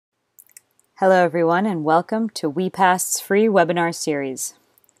Hello everyone and welcome to WePast's free webinar series.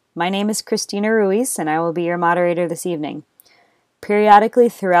 My name is Christina Ruiz and I will be your moderator this evening. Periodically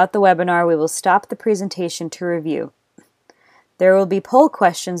throughout the webinar we will stop the presentation to review. There will be poll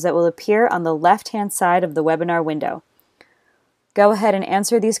questions that will appear on the left-hand side of the webinar window. Go ahead and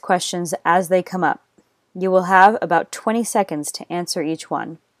answer these questions as they come up. You will have about 20 seconds to answer each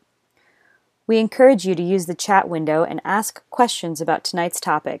one. We encourage you to use the chat window and ask questions about tonight's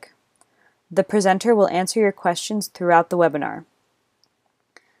topic. The presenter will answer your questions throughout the webinar.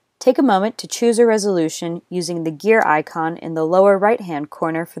 Take a moment to choose a resolution using the gear icon in the lower right-hand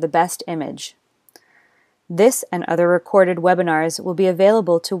corner for the best image. This and other recorded webinars will be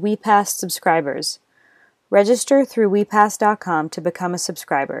available to WePast subscribers. Register through WePast.com to become a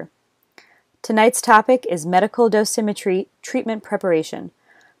subscriber. Tonight's topic is medical dosimetry treatment preparation,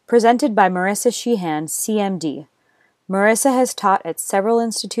 presented by Marissa Sheehan, CMD. Marissa has taught at several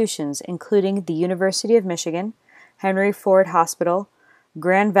institutions including the University of Michigan, Henry Ford Hospital,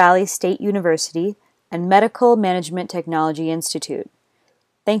 Grand Valley State University, and Medical Management Technology Institute.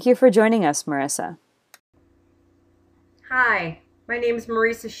 Thank you for joining us, Marissa. Hi, my name is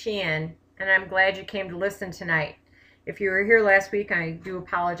Marissa Sheehan, and I'm glad you came to listen tonight. If you were here last week, I do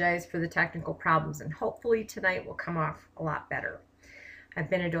apologize for the technical problems, and hopefully tonight will come off a lot better. I've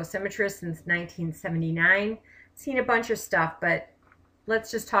been a dosimetrist since 1979. Seen a bunch of stuff, but let's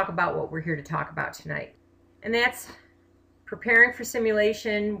just talk about what we're here to talk about tonight. And that's preparing for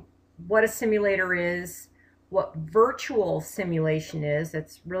simulation, what a simulator is, what virtual simulation is.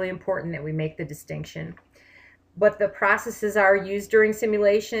 That's really important that we make the distinction. What the processes are used during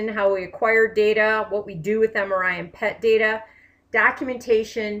simulation, how we acquire data, what we do with MRI and PET data,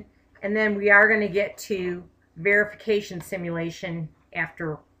 documentation, and then we are going to get to verification simulation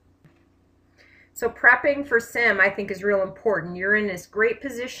after. So prepping for sim, I think, is real important. You're in this great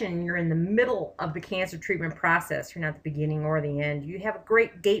position. You're in the middle of the cancer treatment process. You're not the beginning or the end. You have a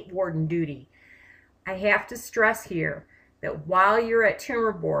great gate warden duty. I have to stress here that while you're at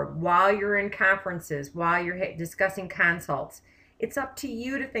tumor board, while you're in conferences, while you're discussing consults, it's up to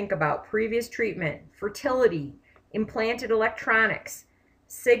you to think about previous treatment, fertility, implanted electronics,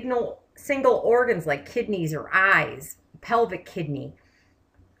 single organs like kidneys or eyes, pelvic kidney,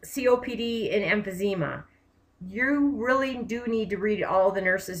 COPD and emphysema. You really do need to read all the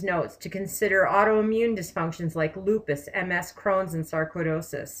nurse's notes to consider autoimmune dysfunctions like lupus, MS, Crohn's, and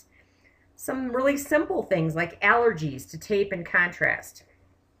sarcoidosis. Some really simple things like allergies to tape and contrast.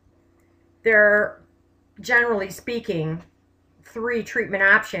 There are, generally speaking, 3 treatment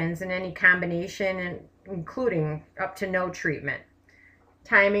options in any combination, including up to no treatment.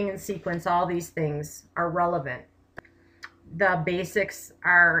 Timing and sequence, all these things are relevant. The basics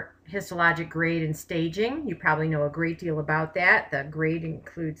are histologic grade and staging. You probably know a great deal about that. The grade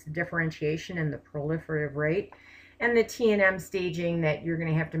includes the differentiation and the proliferative rate, and the T&M staging that you're going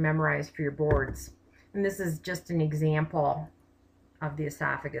to have to memorize for your boards. And this is just an example of the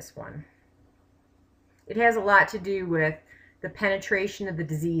esophagus one. It has a lot to do with the penetration of the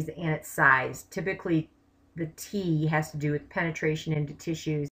disease and its size. Typically, the T has to do with penetration into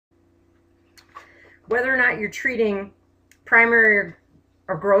tissues. Whether or not you're treating primary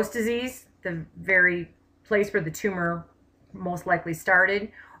or gross disease, the very place where the tumor most likely started,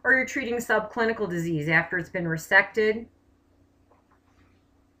 or you're treating subclinical disease after it's been resected,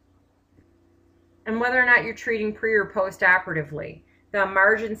 and whether or not you're treating pre or post-operatively. The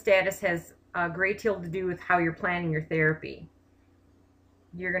margin status has a great deal to do with how you're planning your therapy.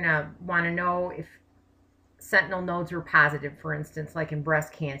 You're going to want to know if sentinel nodes were positive, for instance, like in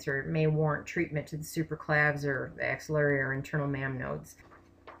breast cancer. It may warrant treatment to the supraclaves or the axillary or internal mam nodes.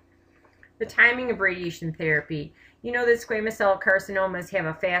 The timing of radiation therapy. You know that squamous cell carcinomas have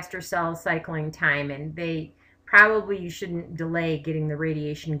a faster cell cycling time, and you shouldn't delay getting the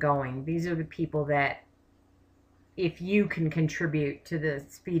radiation going. These are the people that, if you can contribute to the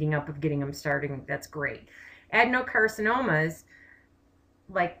speeding up of getting them starting, that's great. Adenocarcinomas,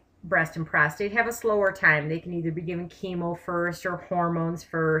 like breast and prostate, have a slower time. They can either be given chemo first or hormones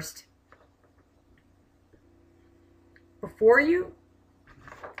first. Before you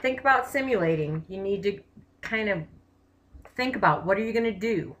think about simulating, you need to kind of think about, what are you going to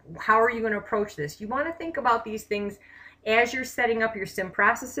do? How are you going to approach this? You want to think about these things as you're setting up your sim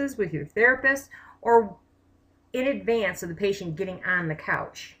processes with your therapist or in advance of the patient getting on the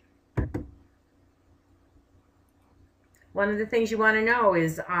couch. One of the things you want to know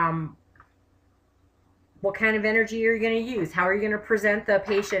is what kind of energy you're going to use. How are you going to present the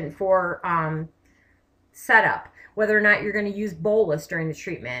patient for setup? whether or not you're going to use bolus during the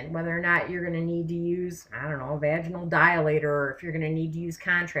treatment, whether or not you're going to need to use, I don't know, a vaginal dilator, or if you're going to need to use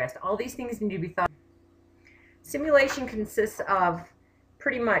contrast. All these things need to be thought. Simulation consists of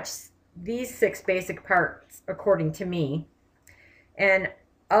pretty much these 6 basic parts, according to me. And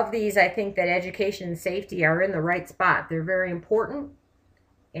of these, I think that education and safety are in the right spot. They're very important,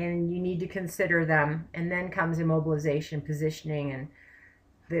 and you need to consider them. And then comes immobilization, positioning, and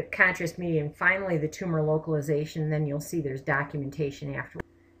the contrast medium, finally the tumor localization. Then you'll see there's documentation afterwards.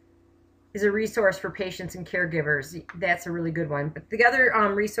 Is a resource for patients and caregivers. That's a really good one. But the other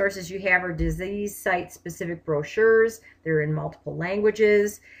resources you have are disease site-specific brochures. They're in multiple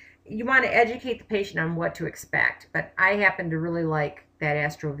languages. You want to educate the patient on what to expect, but I happen to really like that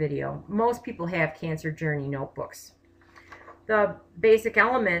Astro video. Most people have cancer journey notebooks. The basic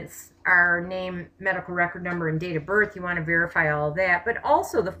elements are name, medical record number, and date of birth. You want to verify all of that, but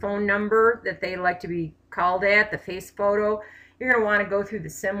also the phone number that they like to be called at, the face photo. You're going to want to go through the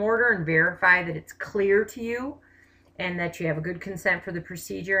SIM order and verify that it's clear to you and that you have a good consent for the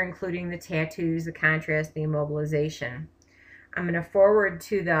procedure, including the tattoos, the contrast, the immobilization. I'm going to forward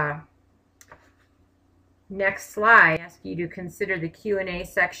to the next slide. I ask you to consider the Q&A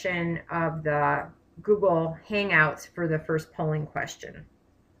section of the Google Hangouts for the first polling question.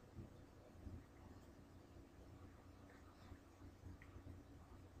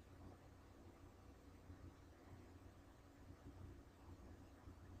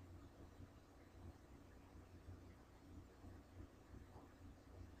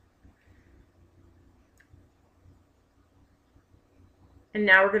 And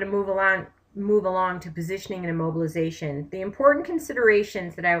now we're going to move along to positioning and immobilization. The important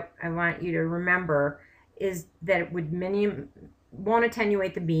considerations that I want you to remember is that it won't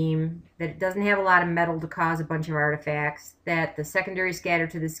attenuate the beam, that it doesn't have a lot of metal to cause a bunch of artifacts, that the secondary scatter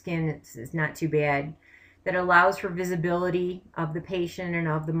to the skin is not too bad, that allows for visibility of the patient and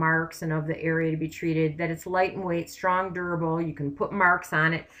of the marks and of the area to be treated, that it's light and weight, strong, durable, you can put marks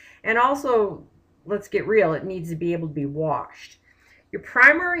on it, and also, let's get real, it needs to be able to be washed. Your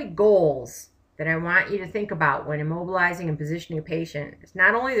primary goals that I want you to think about when immobilizing and positioning a patient is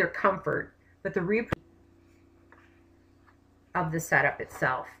not only their comfort, but the reproducibility of the setup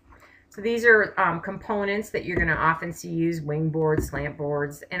itself. So these are components that you're going to often see used, wing boards, slant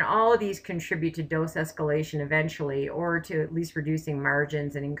boards, and all of these contribute to dose escalation eventually, or to at least reducing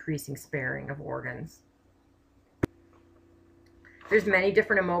margins and increasing sparing of organs. There's many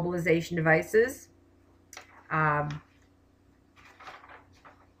different immobilization devices.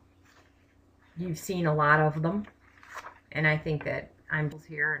 You've seen a lot of them, and I think that I'm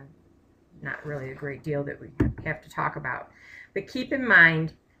here and not really a great deal that we have to talk about. But keep in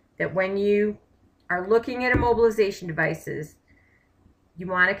mind that when you are looking at immobilization devices, you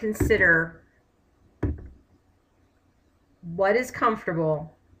want to consider what is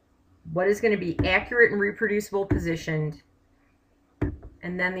comfortable, what is going to be accurate and reproducible positioned,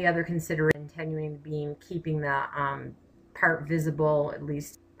 and then the other consideration, attenuating the beam, keeping the part visible at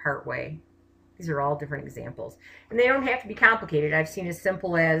least part way. These are all different examples. And they don't have to be complicated. I've seen as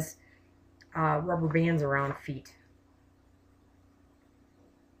simple as rubber bands around feet.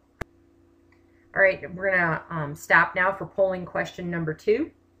 All right, we're going to stop now for polling question number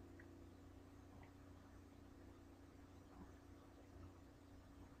 2.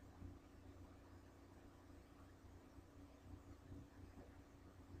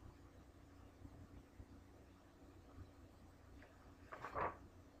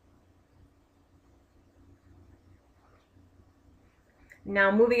 Now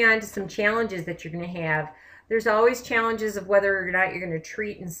moving on to some challenges that you're going to have. There's always challenges of whether or not you're going to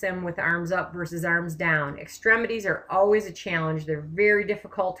treat and sim with arms up versus arms down. Extremities are always a challenge. They're very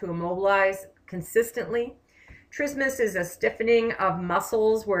difficult to immobilize consistently. Trismus is a stiffening of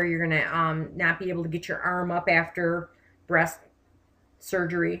muscles where you're going to not be able to get your arm up after breast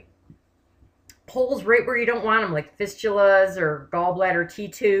surgery. Holes right where you don't want them, like fistulas or gallbladder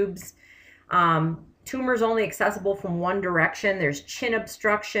T-tubes. Tumors only accessible from one direction. There's chin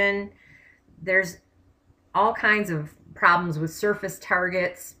obstruction. There's all kinds of problems with surface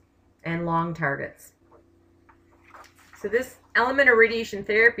targets and long targets. So this element of radiation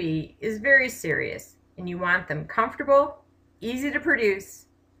therapy is very serious, and you want them comfortable, easy to produce,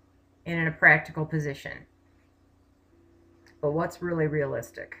 and in a practical position. But what's really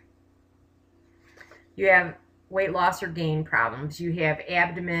realistic? You have weight loss or gain problems. You have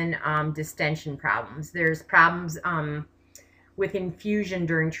abdomen distension problems. There's problems with infusion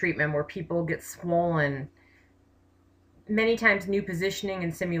during treatment where people get swollen. Many times new positioning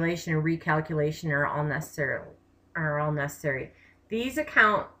and simulation and recalculation are all necessary. These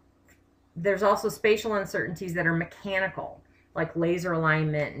account There's also spatial uncertainties that are mechanical, like laser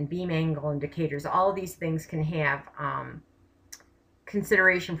alignment and beam angle indicators. All of these things can have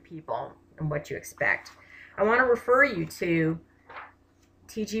consideration for people and what you expect. I want to refer you to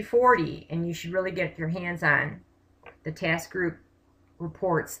TG40, and you should really get your hands on the task group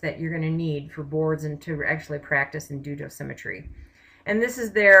reports that you're going to need for boards and to actually practice and do dosimetry. And this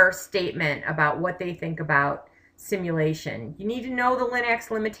is their statement about what they think about simulation. You need to know the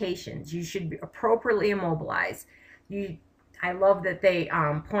Linux limitations. You should appropriately immobilize. I love that they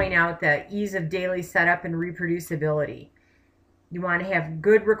point out the ease of daily setup and reproducibility. You want to have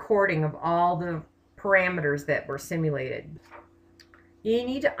good recording of all the parameters that were simulated. You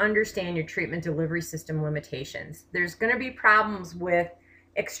need to understand your treatment delivery system limitations. There's going to be problems with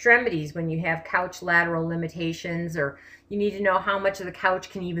extremities when you have couch lateral limitations, or you need to know how much of the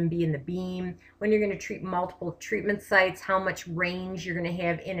couch can even be in the beam. When you're going to treat multiple treatment sites, how much range you're going to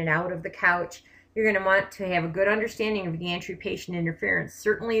have in and out of the couch. You're going to want to have a good understanding of gantry patient interference.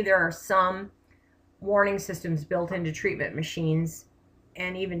 Certainly there are some warning systems built into treatment machines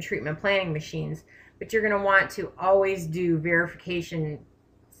and even treatment planning machines, but you're going to want to always do verification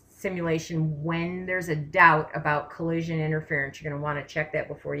simulation when there's a doubt about collision interference. You're going to want to check that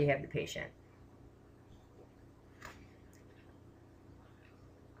before you have the patient.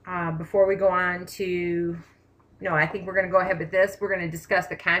 Before we go on to, no, I think we're going to go ahead with this. We're going to discuss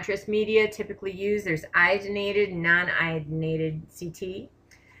the contrast media typically used. There's iodinated and non-iodinated CT.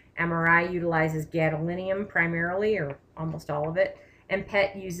 MRI utilizes gadolinium primarily, or almost all of it. And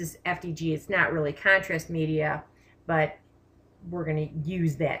PET uses FDG. It's not really contrast media, but we're going to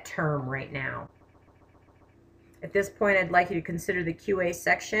use that term right now. At this point, I'd like you to consider the QA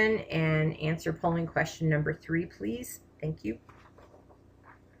section and answer polling question number 3, please. Thank you.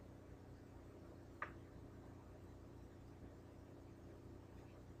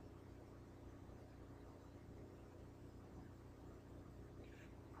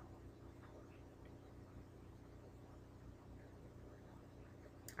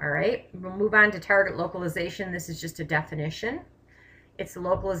 All right, we'll move on to target localization. This is just a definition. It's the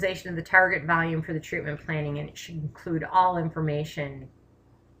localization of the target volume for the treatment planning, and it should include all information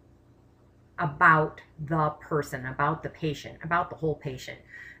about the person, about the patient, about the whole patient.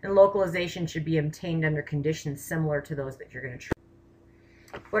 And localization should be obtained under conditions similar to those that you're going to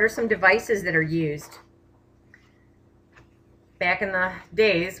treat. What are some devices that are used? Back in the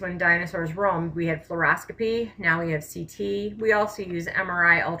days when dinosaurs roamed, we had fluoroscopy. Now we have CT. We also use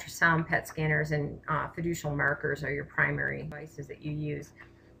MRI, ultrasound, PET scanners, and fiducial markers are your primary devices that you use.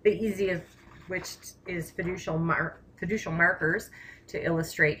 The easiest, which is fiducial markers, to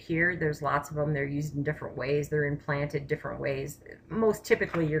illustrate here. There's lots of them. They're used in different ways. They're implanted different ways. Most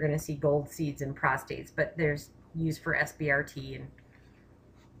typically, you're going to see gold seeds in prostates, but there's used for SBRT,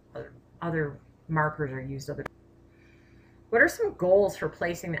 and other markers are used other. What are some goals for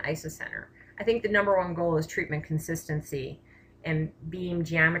placing the isocenter? I think the number one goal is treatment consistency and beam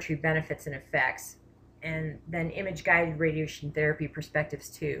geometry benefits and effects, and then image-guided radiation therapy perspectives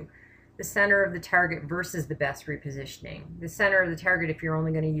too. The center of the target versus the best repositioning. The center of the target if you're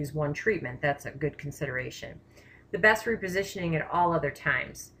only going to use one treatment, that's a good consideration. The best repositioning at all other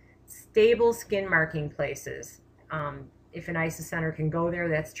times. Stable skin marking places. If an isocenter can go there,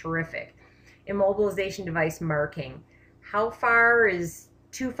 that's terrific. Immobilization device marking. How far is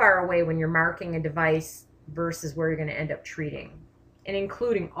too far away when you're marking a device versus where you're going to end up treating? And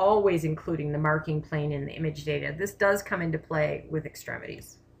always including the marking plane in the image data. This does come into play with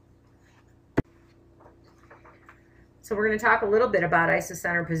extremities. So we're going to talk a little bit about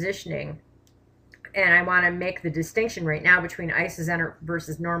isocenter positioning. And I want to make the distinction right now between isocenter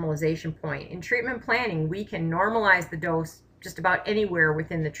versus normalization point. In treatment planning, we can normalize the dose just about anywhere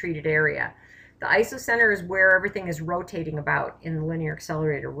within the treated area. The isocenter is where everything is rotating about in the linear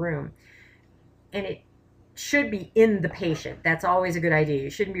accelerator room. And it should be in the patient. That's always a good idea. You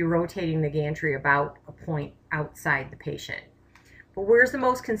shouldn't be rotating the gantry about a point outside the patient. But where's the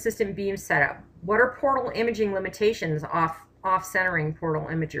most consistent beam setup? What are portal imaging limitations off-centering portal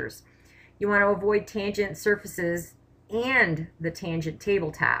imagers? You want to avoid tangent surfaces and the tangent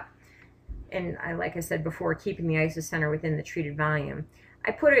tabletop. And like I said before, keeping the isocenter within the treated volume. I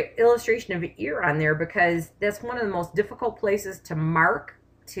put an illustration of an ear on there because that's one of the most difficult places to mark,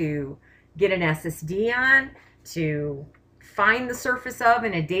 to get an SSD on, to find the surface of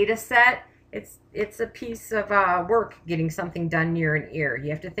in a data set. It's a piece of work getting something done near an ear.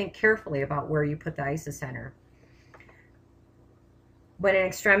 You have to think carefully about where you put the isocenter. When an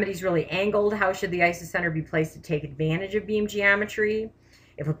extremity is really angled, how should the isocenter be placed to take advantage of beam geometry?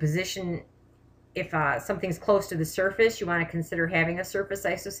 If a position If something's close to the surface, you want to consider having a surface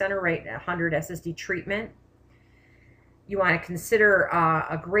isocenter, right? 100 SSD treatment. You want to consider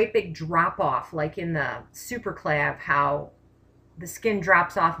a great big drop off, like in the superclav, how the skin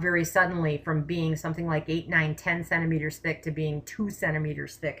drops off very suddenly from being something like 8, 9, 10 centimeters thick to being 2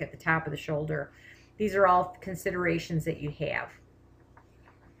 centimeters thick at the top of the shoulder. These are all considerations that you have.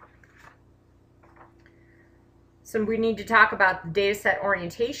 So we need to talk about the data set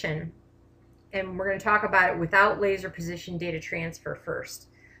orientation, and we're going to talk about it without laser position data transfer first.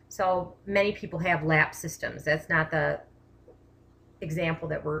 So many people have lap systems. That's not the example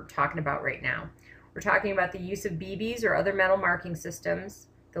that we're talking about right now. We're talking about the use of BBs or other metal marking systems.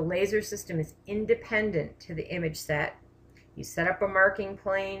 The laser system is independent to the image set. You set up a marking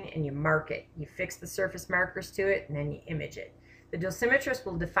plane and you mark it. You fix the surface markers to it and then you image it. The dosimetrist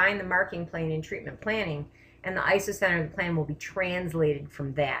will define the marking plane in treatment planning, and the isocenter of the plan will be translated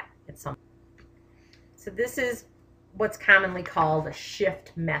from that at some point. So this is what's commonly called a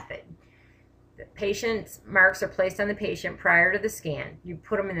shift method. The patient's marks are placed on the patient prior to the scan. You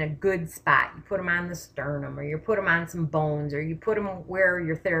put them in a good spot. You put them on the sternum, or you put them on some bones, or you put them where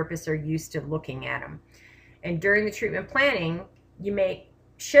your therapists are used to looking at them. And during the treatment planning, you make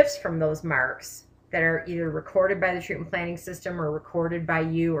shifts from those marks that are either recorded by the treatment planning system or recorded by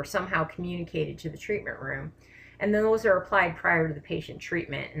you or somehow communicated to the treatment room. And then those are applied prior to the patient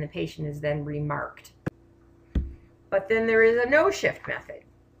treatment, and the patient is then remarked. But then there is a no-shift method.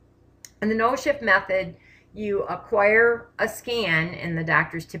 In the no-shift method, you acquire a scan, and the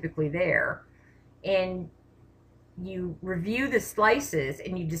doctor's typically there, and you review the slices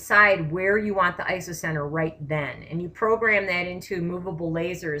and you decide where you want the isocenter right then. And you program that into movable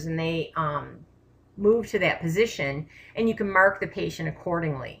lasers, and they move to that position, and you can mark the patient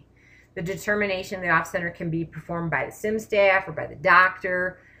accordingly. The determination of the off-center can be performed by the sim staff or by the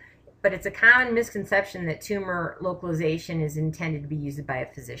doctor. But it's a common misconception that tumor localization is intended to be used by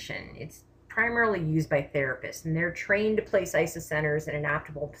a physician. It's primarily used by therapists, and they're trained to place isocenters in an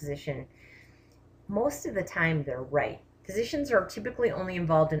optimal position. Most of the time, they're right. Physicians are typically only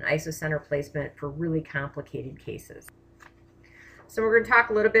involved in isocenter placement for really complicated cases. So we're going to talk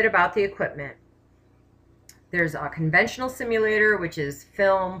a little bit about the equipment. There's a conventional simulator, which is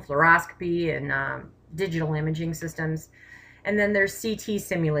film, fluoroscopy, and digital imaging systems. And then there's CT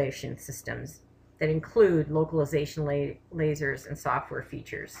simulation systems that include localization lasers and software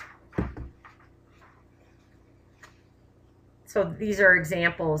features. So these are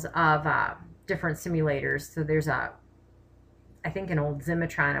examples of different simulators. So there's I think an old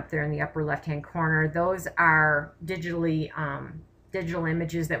Zimatron up there in the upper left-hand corner. Those are digital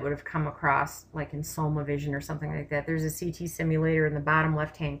images that would have come across like in Soma Vision or something like that. There's a CT simulator in the bottom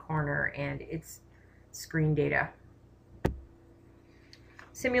left-hand corner, and it's screen data.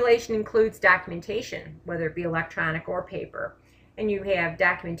 Simulation includes documentation, whether it be electronic or paper. And you have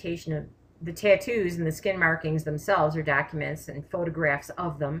documentation of the tattoos, and the skin markings themselves are documents and photographs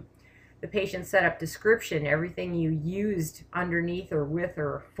of them. The patient setup description, everything you used underneath or with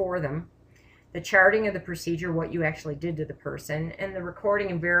or for them. The charting of the procedure, what you actually did to the person, and the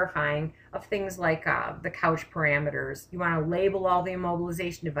recording and verifying of things like the couch parameters. You want to label all the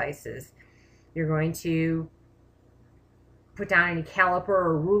immobilization devices. You're going to put down any caliper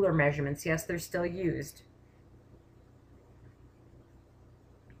or ruler measurements. Yes, they're still used.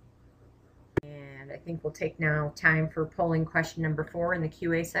 And I think we'll take now time for polling question number 4 in the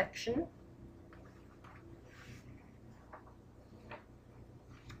QA section.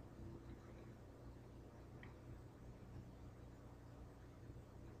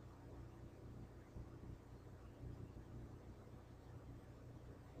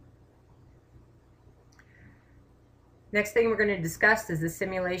 Next thing we're going to discuss is the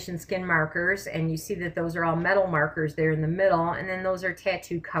simulation skin markers, and you see that those are all metal markers there in the middle, and then those are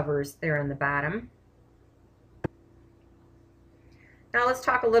tattoo covers there on the bottom. Now let's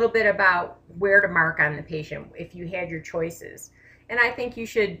talk a little bit about where to mark on the patient if you had your choices. And I think you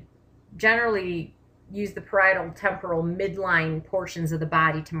should generally use the parietal temporal midline portions of the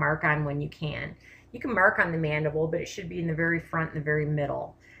body to mark on when you can. You can mark on the mandible, but it should be in the very front and the very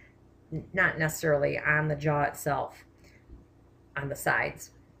middle, not necessarily on the jaw itself. On the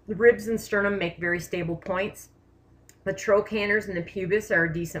sides. The ribs and sternum make very stable points. The trochanters and the pubis are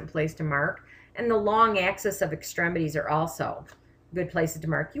a decent place to mark, and the long axis of extremities are also good places to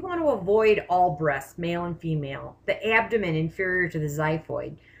mark. You want to avoid all breasts, male and female. The abdomen inferior to the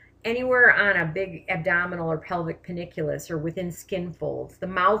xiphoid. Anywhere on a big abdominal or pelvic panniculus or within skin folds. The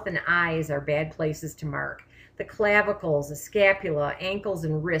mouth and eyes are bad places to mark. The clavicles, the scapula, ankles,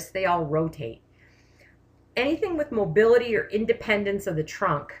 and wrists, they all rotate. Anything with mobility or independence of the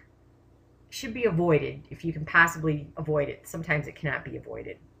trunk should be avoided if you can possibly avoid it. Sometimes it cannot be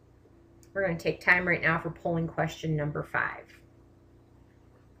avoided. We're going to take time right now for polling question number 5.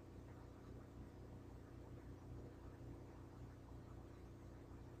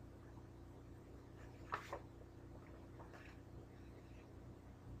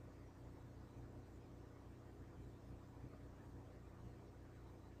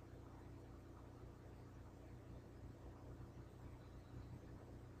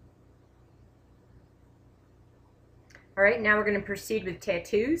 All right, now we're going to proceed with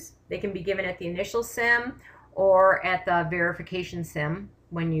tattoos. They can be given at the initial sim or at the verification sim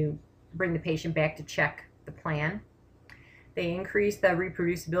when you bring the patient back to check the plan. They increase the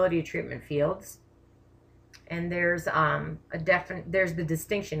reproducibility of treatment fields. And there's the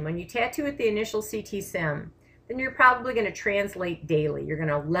distinction. When you tattoo at the initial CT sim, then you're probably going to translate daily. You're going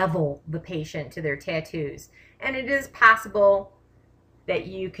to level the patient to their tattoos. And it is possible that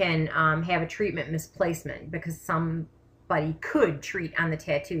you can have a treatment misplacement because somebody could treat on the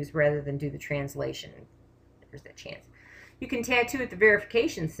tattoos rather than do the translation. There's that chance. You can tattoo at the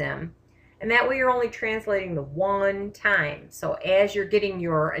verification sim, and that way you're only translating the one time. So as you're getting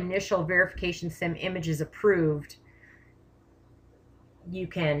your initial verification sim images approved, you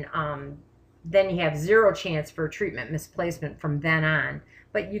can then you have 0 chance for treatment misplacement from then on.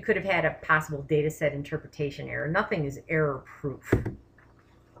 But you could have had a possible data set interpretation error. Nothing is error proof.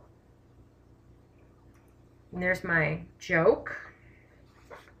 And there's my joke.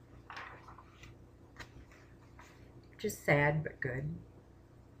 Just sad, but good.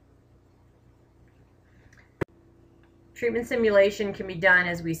 Treatment simulation can be done,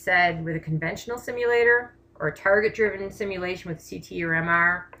 as we said, with a conventional simulator or a target-driven simulation with CT or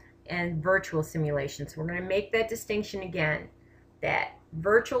MR and virtual simulation. So we're going to make that distinction again, that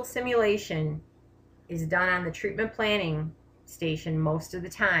virtual simulation is done on the treatment planning station most of the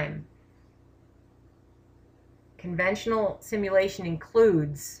time. Conventional simulation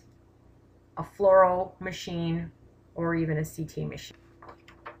includes a fluoro machine or even a CT machine.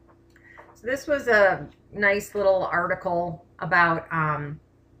 So this was a nice little article about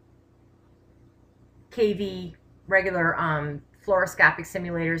KV regular fluoroscopic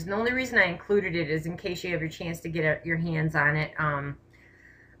simulators. And the only reason I included it is in case you have your chance to get your hands on it.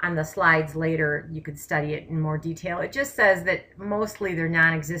 On the slides later, you could study it in more detail. It just says that mostly they're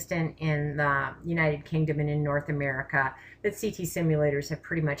non-existent in the United Kingdom and in North America, that CT simulators have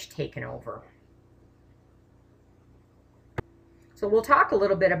pretty much taken over. So we'll talk a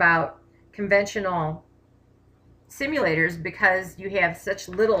little bit about conventional simulators because you have such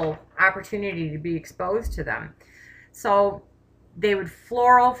little opportunity to be exposed to them. So they would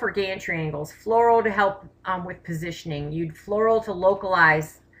fluoro for gantry angles, fluoro to help with positioning. You'd fluoro to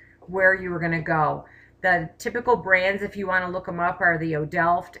localize where you were going to go. The typical brands, if you want to look them up, are the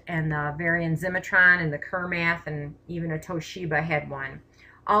Odelft and the Varian Zimatron and the Kermath, and even a Toshiba had one.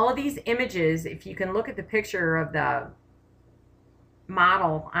 All of these images, if you can look at the picture of the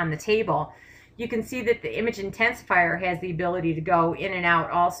model on the table, you can see that the image intensifier has the ability to go in and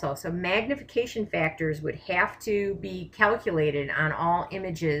out also. So magnification factors would have to be calculated on all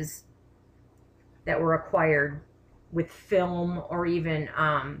images that were acquired with film, or even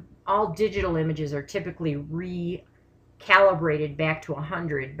all digital images are typically recalibrated back to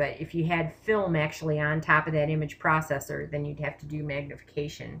 100, but if you had film actually on top of that image processor, then you'd have to do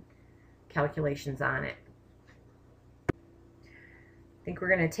magnification calculations on it. I think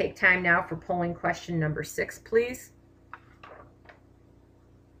we're going to take time now for polling question number 6, please.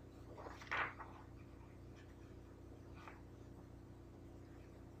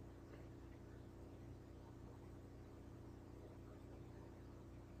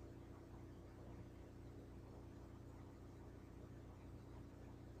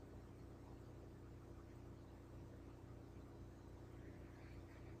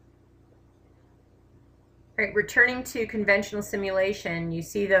 Right, returning to conventional simulation, you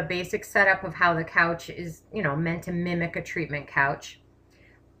see the basic setup of how the couch is, meant to mimic a treatment couch.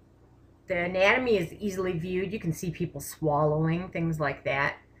 The anatomy is easily viewed. You can see people swallowing, things like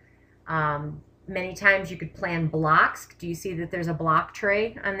that. Many times you could plan blocks. Do you see that there's a block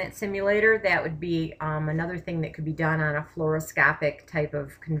tray on that simulator? That would be another thing that could be done on a fluoroscopic type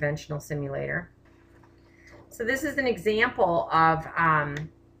of conventional simulator. So this is an example of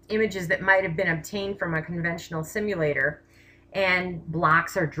images that might have been obtained from a conventional simulator, and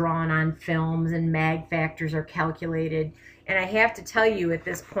blocks are drawn on films and mag factors are calculated. And I have to tell you at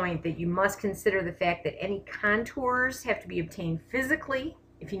this point that you must consider the fact that any contours have to be obtained physically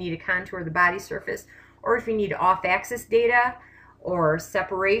if you need to contour the body surface, or if you need off-axis data or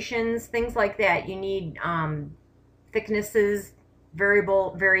separations, things like that. You need thicknesses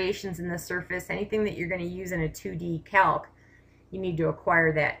variations in the surface, anything that you're going to use in a 2D calc, you need to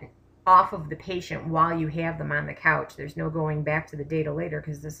acquire that off of the patient while you have them on the couch. There's no going back to the data later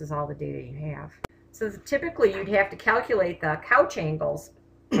because this is all the data you have. So typically you'd have to calculate the couch angles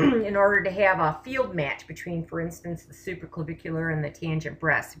in order to have a field match between, for instance, the supraclavicular and the tangent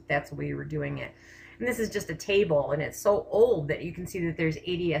breast, if that's the way you were doing it. And this is just a table, and it's so old that you can see that there's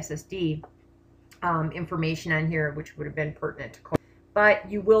ADSSD information on here, which would have been pertinent to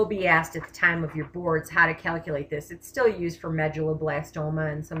but you will be asked at the time of your boards how to calculate this. It's still used for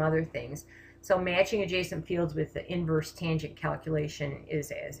medulloblastoma and some other things. So matching adjacent fields with the inverse tangent calculation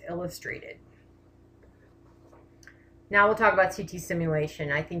is as illustrated. Now we'll talk about CT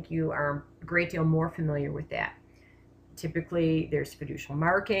simulation. I think you are a great deal more familiar with that. Typically there's fiducial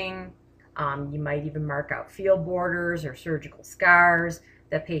marking. You might even mark out field borders or surgical scars,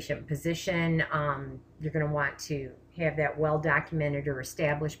 the patient position. You're going to want to have that well documented or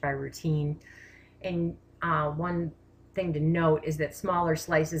established by routine. And one thing to note is that smaller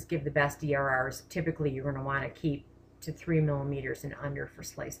slices give the best DRRs. Typically you're going to want to keep to 3 millimeters and under for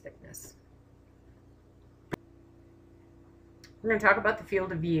slice thickness. We're going to talk about the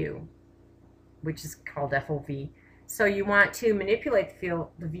field of view, which is called FOV. So you want to manipulate the field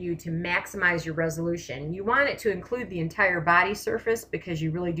of view to maximize your resolution. You want it to include the entire body surface because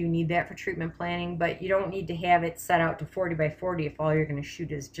you really do need that for treatment planning, but you don't need to have it set out to 40 by 40 if all you're going to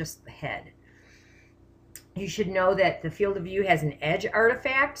shoot is just the head. You should know that the field of view has an edge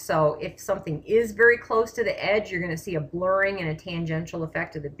artifact, so if something is very close to the edge, you're going to see a blurring and a tangential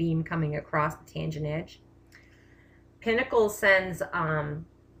effect of the beam coming across the tangent edge. Pinnacle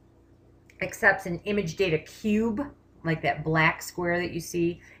accepts an image data cube, like that black square that you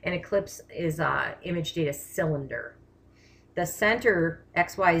see, and Eclipse is image data cylinder. The center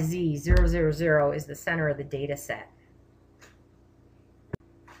XYZ000 is the center of the data set.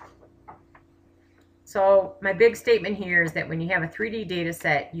 So my big statement here is that when you have a 3D data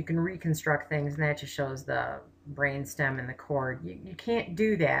set, you can reconstruct things, and that just shows the brain stem and the cord. You can't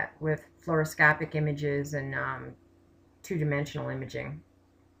do that with fluoroscopic images and two-dimensional imaging.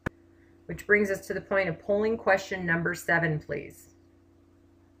 Which brings us to the point of polling question number 7, please.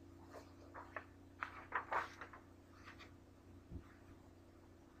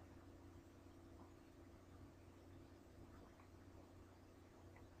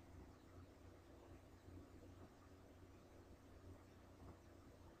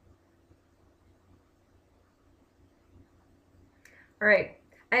 All right,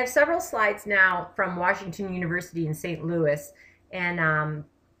 I have several slides now from Washington University in St. Louis, and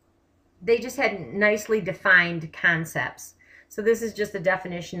they just had nicely defined concepts. So this is just a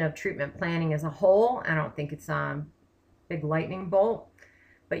definition of treatment planning as a whole. I don't think it's a big lightning bolt,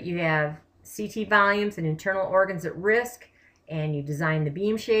 but you have CT volumes and internal organs at risk, and you design the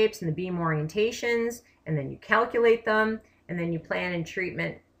beam shapes and the beam orientations, and then you calculate them, and then you plan and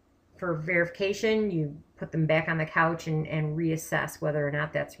treatment for verification. You put them back on the couch and reassess whether or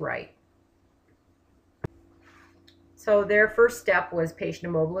not that's right. So their first step was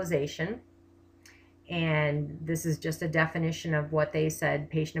patient immobilization, and this is just a definition of what they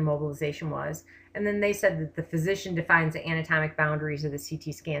said patient immobilization was. And then they said that the physician defines the anatomic boundaries of the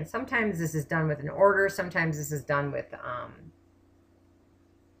CT scan. Sometimes this is done with an order, sometimes this is done with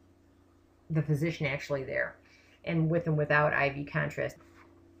the physician actually there, and with and without IV contrast.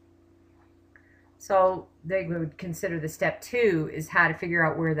 So they would consider the step 2 is how to figure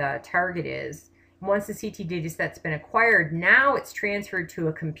out where the target is. Once the CT data set's been acquired, now it's transferred to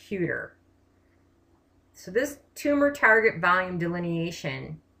a computer. So this tumor target volume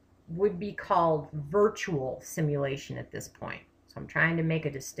delineation would be called virtual simulation at this point. So I'm trying to make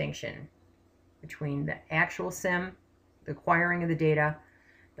a distinction between the actual sim, the acquiring of the data,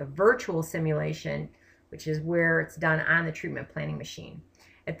 the virtual simulation, which is where it's done on the treatment planning machine.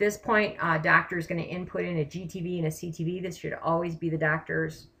 At this point, doctor is going to input in a GTV and a CTV. This should always be the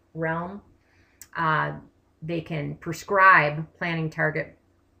doctor's realm. They can prescribe planning target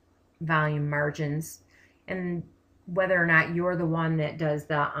volume margins, and whether or not you're the one that does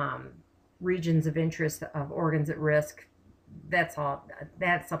the regions of interest of organs at risk, that's up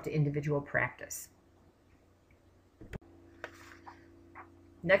to individual practice.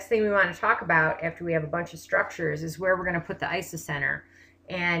 Next thing we want to talk about after we have a bunch of structures is where we're going to put the isocenter.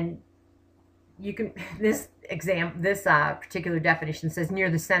 And you can, this particular definition says near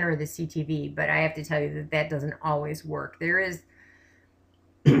the center of the CTV, but I have to tell you that that doesn't always work. There is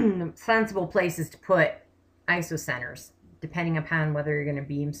sensible places to put isocenters, depending upon whether you're going to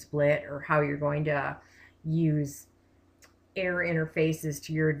beam split or how you're going to use air interfaces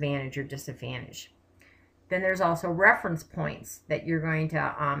to your advantage or disadvantage. Then there's also reference points that you're going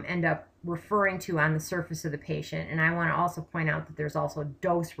to end up referring to on the surface of the patient. And I want to also point out that there's also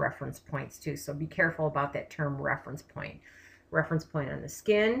dose reference points too. So be careful about that term reference point. Reference point on the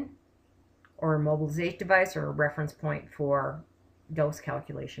skin or a mobilization device, or a reference point for dose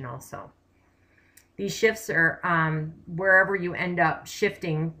calculation also. These shifts are wherever you end up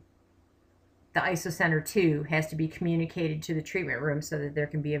shifting the isocenter to has to be communicated to the treatment room so that there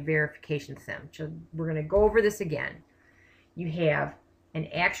can be a verification sim. So we're going to go over this again. You have an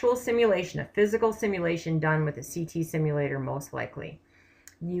actual simulation, a physical simulation done with a CT simulator most likely.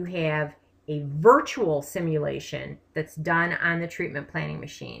 You have a virtual simulation that's done on the treatment planning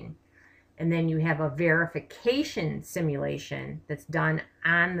machine. And then you have a verification simulation that's done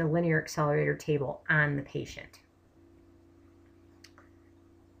on the linear accelerator table on the patient.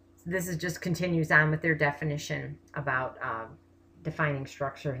 This is just continues on with their definition about defining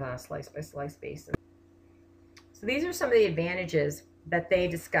structures on a slice-by-slice basis. So these are some of the advantages that they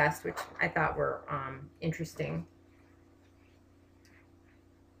discussed, which I thought were interesting.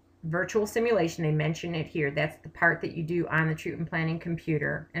 Virtual simulation, they mention it here. That's the part that you do on the treatment planning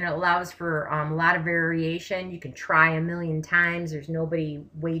computer, and it allows for a lot of variation. You can try a million times. There's nobody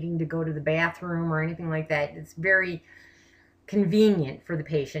waiting to go to the bathroom or anything like that. It's very convenient for the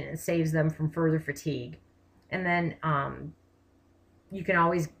patient and saves them from further fatigue. And then you can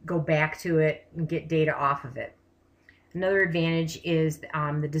always go back to it and get data off of it. Another advantage is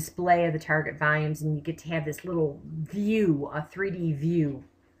the display of the target volumes, and you get to have this little view, a 3D view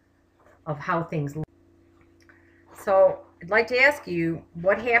of how things look. So I'd like to ask you,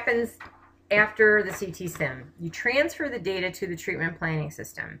 what happens after the CT sim? You transfer the data to the treatment planning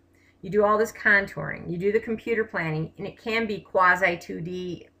system. You do all this contouring. You do the computer planning, and it can be quasi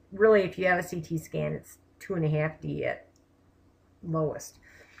 2D. Really, if you have a CT scan, it's 2.5D at lowest.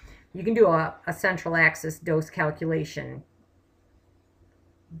 You can do a central axis dose calculation,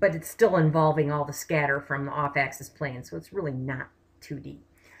 but it's still involving all the scatter from the off-axis plane, so it's really not 2D.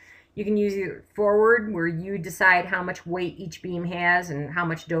 You can use either forward, where you decide how much weight each beam has and how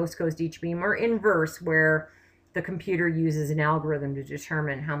much dose goes to each beam, or inverse, where the computer uses an algorithm to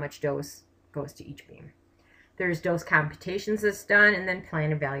determine how much dose goes to each beam. There's dose computations that's done, and then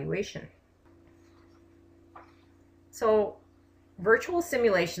plan evaluation. So virtual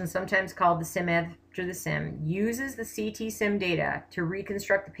simulation, sometimes called the sim after the sim, uses the CT sim data to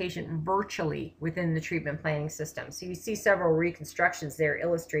reconstruct the patient virtually within the treatment planning system. So you see several reconstructions there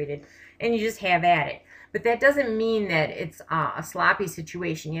illustrated, and you just have at it. But that doesn't mean that it's a sloppy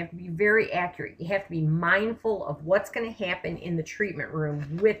situation. You have to be very accurate. You have to be mindful of what's going to happen in the treatment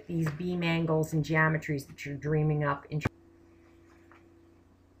room with these beam angles and geometries that you're dreaming up.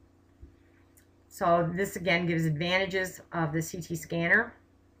 So this again gives advantages of the CT scanner,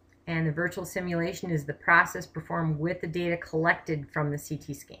 and the virtual simulation is the process performed with the data collected from the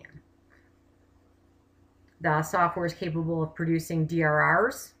CT scan. The software is capable of producing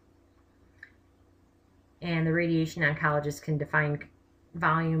DRRs, and the radiation oncologists can define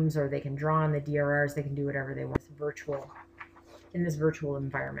volumes, or they can draw on the DRRs. They can do whatever they want. It's virtual, in this virtual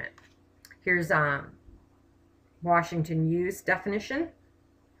environment. Here's Washington U's definition.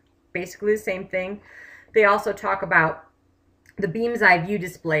 Basically the same thing. They also talk about the beam's eye view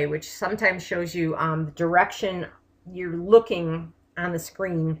display, which sometimes shows you the direction you're looking on the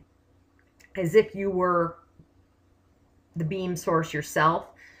screen as if you were the beam source yourself.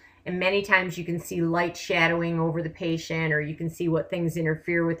 And many times you can see light shadowing over the patient, or you can see what things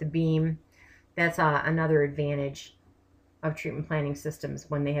interfere with the beam. That's another advantage of treatment planning systems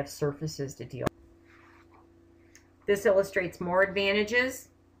when they have surfaces to deal with. This illustrates more advantages.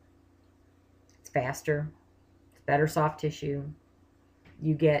 It's faster, it's better soft tissue.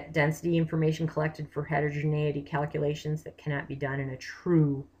 You get density information collected for heterogeneity calculations that cannot be done in a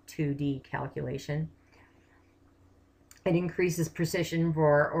true 2D calculation. It increases precision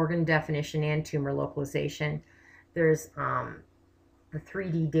for organ definition and tumor localization. There's the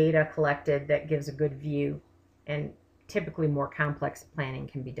 3D data collected that gives a good view, and typically more complex planning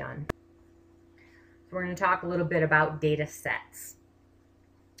can be done. So we're going to talk a little bit about data sets.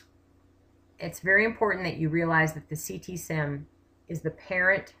 It's very important that you realize that the CT sim is the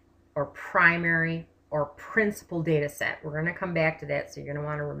parent or primary or principal data set. We're going to come back to that, so you're going to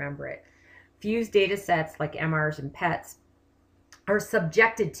want to remember it. Fused data sets like MRs and PETs are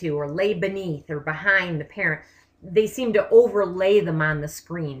subjected to or lay beneath or behind the parent. They seem to overlay them on the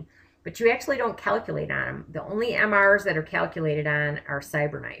screen, but you actually don't calculate on them. The only MRs that are calculated on are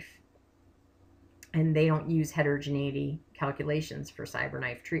CyberKnife, and they don't use heterogeneity calculations for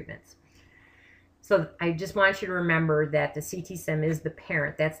CyberKnife treatments. So I just want you to remember that the CT sim is the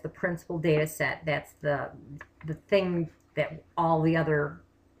parent. That's the principal data set. That's the thing that all the other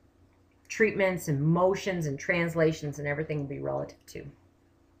treatments and motions and translations and everything will be relative to.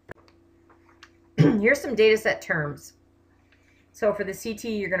 Here's some data set terms. So for the CT,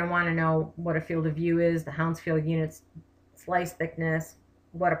 you're going to want to know what a field of view is, the Hounsfield units, slice thickness,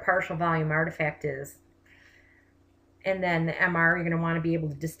 what a partial volume artifact is. And then the MR, you're going to want to be able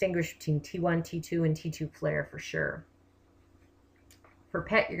to distinguish between T1, T2, and T2 flare for sure. For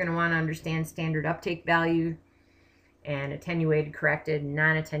PET, you're going to want to understand standard uptake value and attenuated corrected,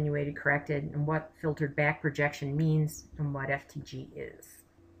 non-attenuated corrected, and what filtered back projection means and what FTG is.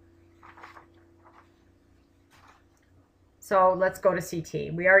 So let's go to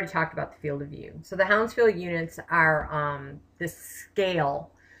CT. We already talked about the field of view. So the Hounsfield units are this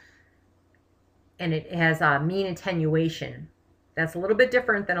scale, and it has a mean attenuation. That's a little bit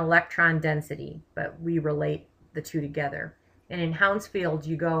different than electron density, but we relate the two together. And in Hounsfield,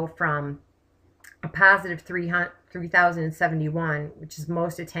 you go from a positive 3071, which is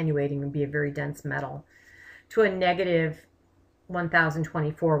most attenuating and be a very dense metal, to a negative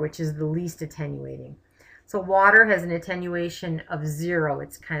 1024, which is the least attenuating. So water has an attenuation of 0.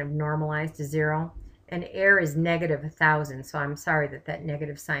 It's kind of normalized to 0. And air is negative 1000. So I'm sorry that that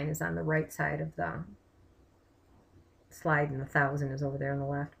negative sign is on the right side of the slide and the 1000 is over there on the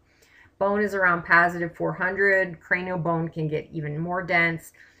left. Bone is around positive 400. Cranial bone can get even more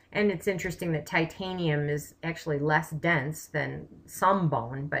dense. And it's interesting that titanium is actually less dense than some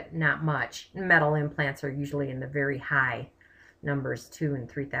bone, but not much. Metal implants are usually in the very high numbers, 2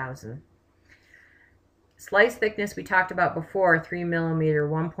 and 3000. Slice thickness we talked about before, 3 millimeter,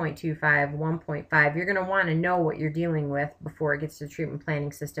 1.25, 1.5. You're going to want to know what you're dealing with before it gets to the treatment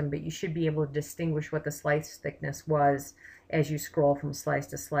planning system, but you should be able to distinguish what the slice thickness was as you scroll from slice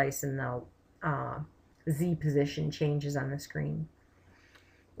to slice and the Z position changes on the screen.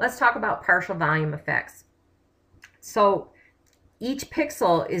 Let's talk about partial volume effects. So each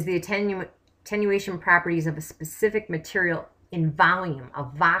pixel is the attenuation properties of a specific material in volume, a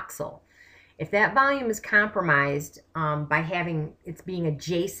voxel. If that volume is compromised by having it's being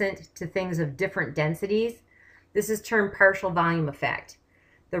adjacent to things of different densities, this is termed partial volume effect.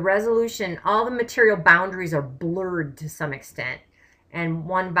 The resolution, all the material boundaries are blurred to some extent, and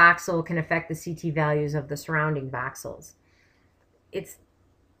one voxel can affect the CT values of the surrounding voxels. It's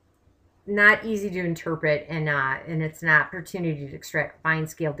not easy to interpret, and it's an opportunity to extract fine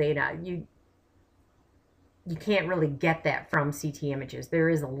scale data. You can't really get that from CT images. There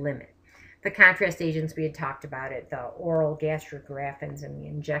is a limit. The contrast agents, we had talked about it, the oral gastric graphins and the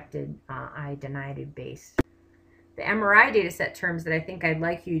injected iodinated base. The MRI data set terms that I think I'd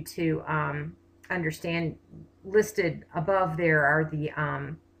like you to understand listed above there are the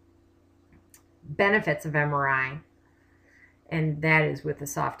benefits of MRI, and that is with the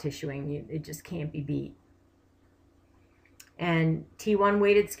soft tissuing. It just can't be beat. And T1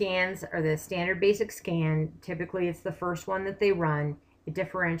 weighted scans are the standard basic scan. Typically, it's the first one that they run. It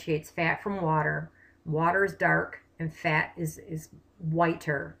differentiates fat from water. Water is dark and fat is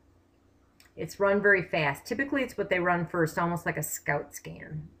whiter. It's run very fast. Typically, it's what they run first, almost like a scout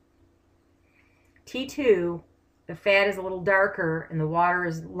scan. T2, the fat is a little darker and the water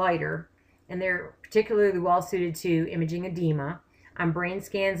is lighter, and they're particularly well suited to imaging edema. On brain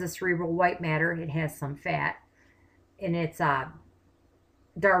scans, the cerebral white matter, it has some fat, and it's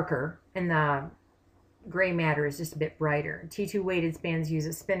darker, and the gray matter is just a bit brighter. T2 weighted scans use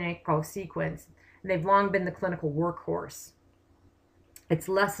a spin echo sequence, and they've long been the clinical workhorse. It's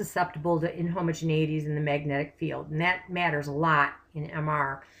less susceptible to inhomogeneities in the magnetic field, and that matters a lot in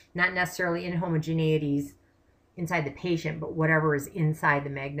MR. Not necessarily inhomogeneities inside the patient, but whatever is inside the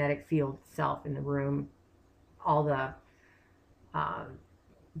magnetic field itself in the room, all the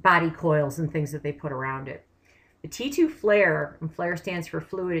body coils and things that they put around it. The T2 flare, and flare stands for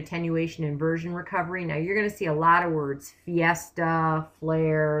fluid attenuation inversion recovery. Now you're going to see a lot of words, fiesta,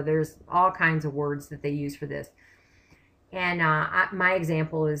 flare, there's all kinds of words that they use for this. And my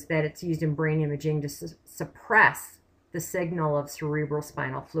example is that it's used in brain imaging to suppress the signal of cerebral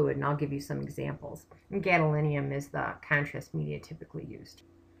spinal fluid, and I'll give you some examples. And gadolinium is the contrast media typically used.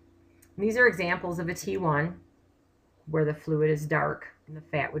 And these are examples of a T1 where the fluid is dark and the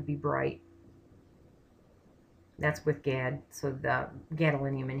fat would be bright. That's with GAD, so the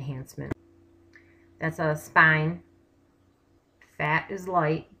gadolinium enhancement. That's a spine. Fat is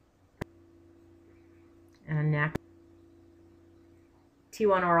light. And a neck.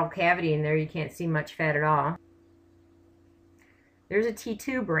 T1 oral cavity in there, you can't see much fat at all. There's a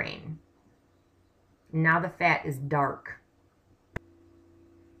T2 brain. Now the fat is dark.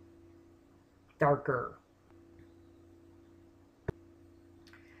 darker.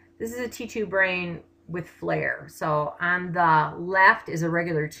 This is a T2 brain with flare. So on the left is a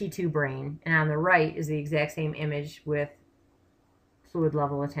regular T2 brain, and on the right is the exact same image with fluid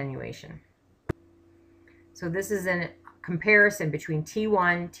level attenuation. So this is a comparison between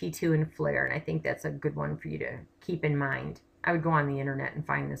T1, T2, and flare, and I think that's a good one for you to keep in mind. I would go on the internet and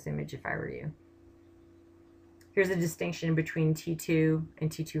find this image if I were you. Here's a distinction between T2 and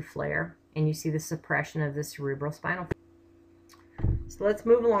T2 flare, and you see the suppression of the cerebrospinal. So let's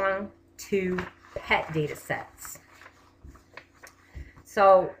move along to PET data sets.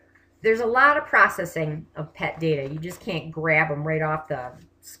 So there's a lot of processing of PET data. You just can't grab them right off the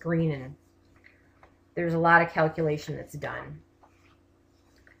screen, and there's a lot of calculation that's done.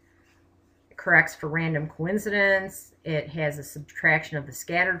 It corrects for random coincidence. It has a subtraction of the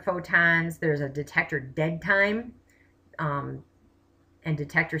scattered photons. There's a detector dead time and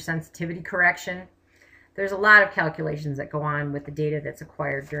detector sensitivity correction. There's a lot of calculations that go on with the data that's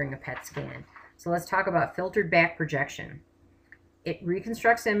acquired during a PET scan. So let's talk about filtered back projection. It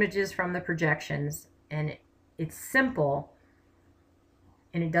reconstructs images from the projections, and it's simple,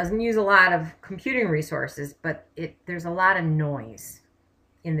 and it doesn't use a lot of computing resources, but there's a lot of noise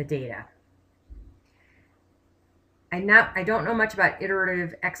in the data. I don't know much about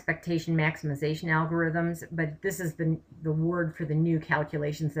iterative expectation maximization algorithms, but this is the word for the new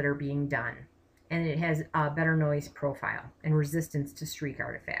calculations that are being done. And it has a better noise profile and resistance to streak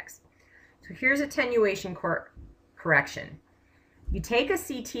artifacts. So here's attenuation correction. You take a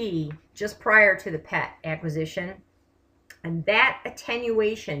CT just prior to the PET acquisition, and that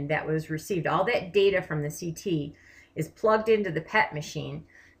attenuation that was received, all that data from the CT, is plugged into the PET machine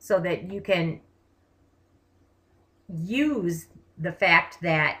so that you can use the fact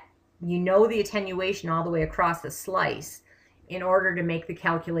that you know the attenuation all the way across the slice in order to make the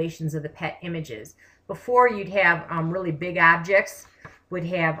calculations of the PET images. Before, you'd have really big objects would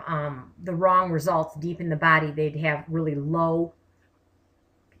have the wrong results deep in the body. They'd have really low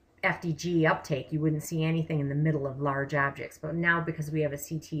FDG uptake. You wouldn't see anything in the middle of large objects. But now, because we have a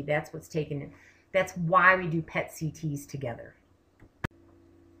CT, that's what's taken. That's why we do PET CTs together.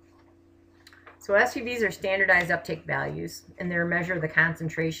 So SUVs are standardized uptake values, and they're a measure of the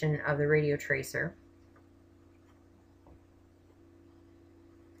concentration of the radio tracer.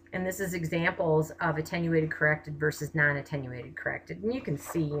 And this is examples of attenuated corrected versus non-attenuated corrected. And you can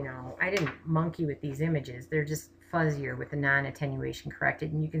see, you know, I didn't monkey with these images. They're just fuzzier with the non-attenuation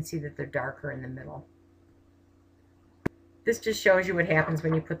corrected, and you can see that they're darker in the middle. This just shows you what happens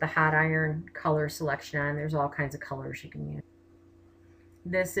when you put the hot iron color selection on. There's all kinds of colors you can use.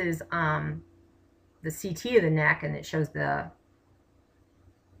 This is the CT of the neck, and it shows the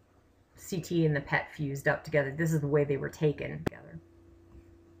CT and the PET fused up together. This is the way they were taken together.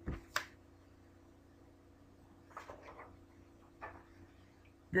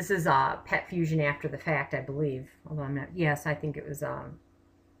 This is PET fusion after the fact, I believe. Although I'm not, yes, I think it was,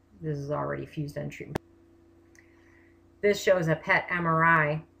 this is already fused on treatment. This shows a PET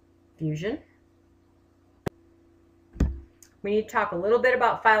MRI fusion. We need to talk a little bit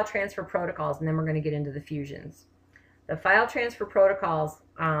about file transfer protocols, and then we're going to get into the fusions. The file transfer protocols,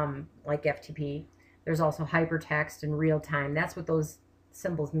 like FTP, there's also hypertext and real time. That's what those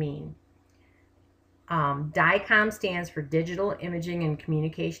symbols mean. DICOM stands for Digital Imaging and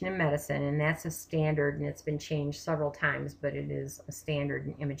Communication in Medicine, and that's a standard, and it's been changed several times, but it is a standard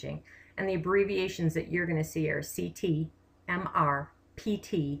in imaging. And the abbreviations that you're going to see are CT, MR,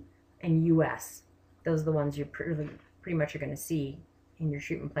 PT, and US. Those are the ones you pretty much are going to see in your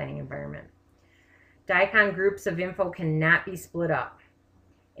treatment planning environment. DICOM groups of info cannot be split up,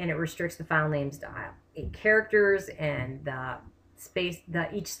 and it restricts the file names to 8 characters, and the space,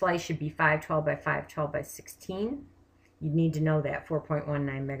 each slice should be 512 by 512 by 16. You need to know that, 4.19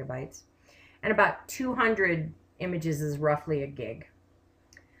 megabytes. And about 200 images is roughly a gig.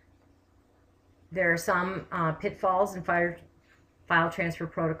 There are some pitfalls in file transfer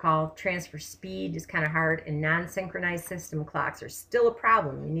protocol. Transfer speed is kind of hard, and non-synchronized system clocks are still a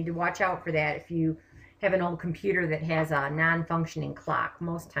problem. You need to watch out for that if you have an old computer that has a non-functioning clock.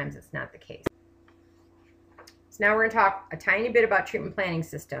 Most times it's not the case. So now we're going to talk a tiny bit about treatment planning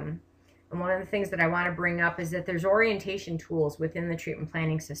system. And one of the things that I want to bring up is that there's orientation tools within the treatment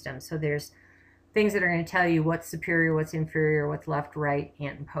planning system. So there's things that are going to tell you what's superior, what's inferior, what's left, right,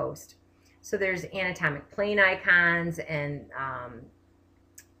 ante, and post. So there's anatomic plane icons, and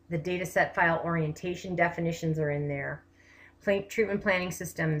the data set file orientation definitions are in there. Treatment planning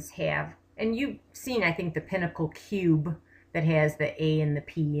systems have, and you've seen, I think, the Pinnacle cube that has the A and the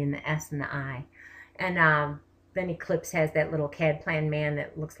P and the S and the I. And Then Eclipse has that little CAD plan man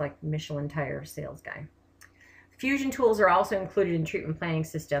that looks like Michelin tire sales guy. Fusion tools are also included in treatment planning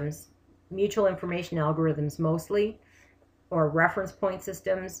systems, mutual information algorithms mostly, or reference point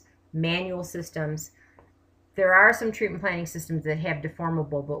systems, manual systems. There are some treatment planning systems that have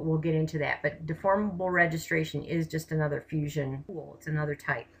deformable, but we'll get into that. But deformable registration is just another fusion tool. It's another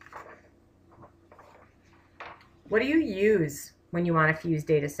type. What do you use when you want to fuse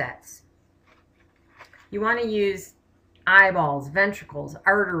data sets? You want to use eyeballs, ventricles,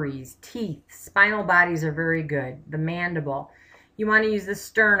 arteries, teeth. Spinal bodies are very good. The mandible. You want to use the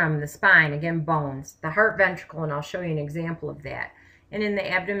sternum, the spine, again, bones, the heart ventricle, and I'll show you an example of that. And in the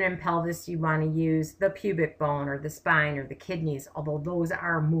abdomen and pelvis, you want to use the pubic bone or the spine or the kidneys, although those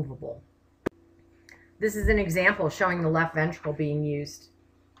are movable. This is an example showing the left ventricle being used.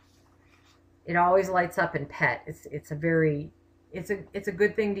 It always lights up in PET. It's a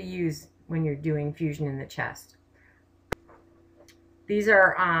good thing to use when you're doing fusion in the chest. These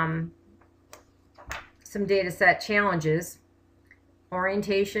are some data set challenges.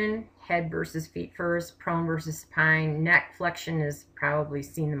 Orientation, head versus feet first, prone versus supine, neck flexion is probably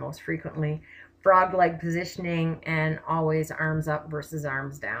seen the most frequently, frog leg positioning, and always arms up versus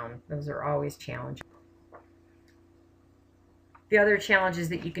arms down. Those are always challenging. The other challenges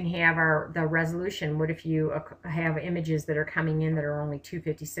that you can have are the resolution. What if you have images that are coming in that are only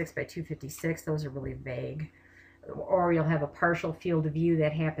 256 by 256? Those are really vague. Or you'll have a partial field of view.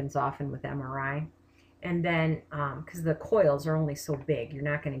 That happens often with MRI. And then, because the coils are only so big, you're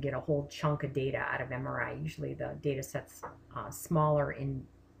not going to get a whole chunk of data out of MRI. Usually the data set's smaller in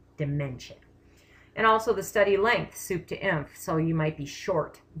dimension. And also the study length, soup to inf. So you might be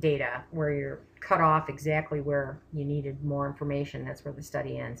short data where you're cut off exactly where you needed more information. That's where the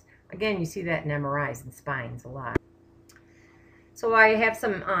study ends. Again, you see that in MRIs and spines a lot. So I have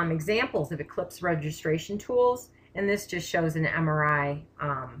some examples of Eclipse registration tools. And this just shows an MRI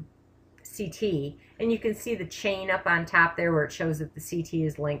CT, and you can see the chain up on top there where it shows that the CT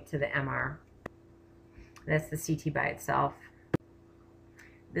is linked to the MR. That's the CT by itself.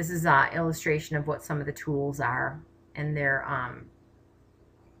 This is an illustration of what some of the tools are, and they're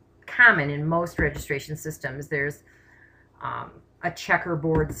common in most registration systems. There's a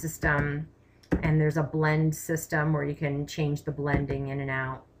checkerboard system, and there's a blend system where you can change the blending in and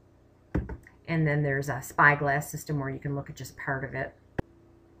out. And then there's a spyglass system where you can look at just part of it.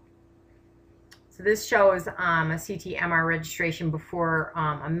 So this shows a CT MR registration before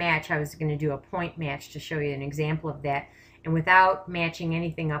a match. I was going to do a point match to show you an example of that. And without matching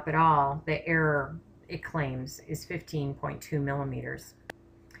anything up at all, the error it claims is 15.2 millimeters.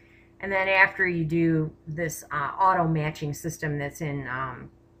 And then after you do this auto matching system that's in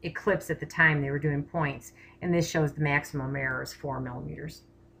Eclipse at the time, they were doing points. And this shows the maximum error is 4 millimeters.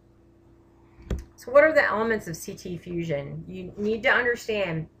 So what are the elements of CT fusion? You need to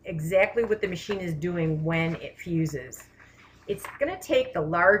understand exactly what the machine is doing when it fuses. It's going to take the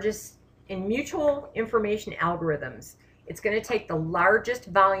largest, in mutual information algorithms, it's going to take the largest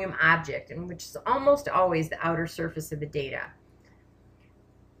volume object, and which is almost always the outer surface of the data.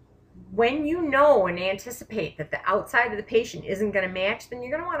 When you know and anticipate that the outside of the patient isn't going to match, then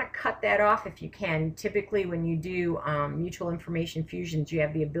you're going to want to cut that off if you can. Typically, when you do mutual information fusions, you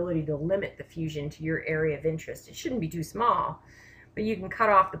have the ability to limit the fusion to your area of interest. It shouldn't be too small, but you can cut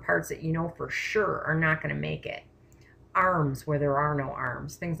off the parts that you know for sure are not going to make it. Arms where there are no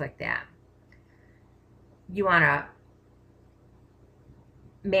arms, things like that. You want to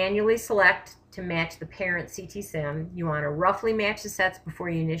manually select to match the parent CT sim. You want to roughly match the sets before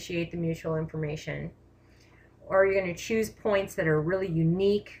you initiate the mutual information. Or you're going to choose points that are really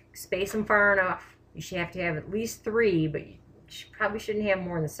unique, space them far enough. You should have to have at least 3, but you probably shouldn't have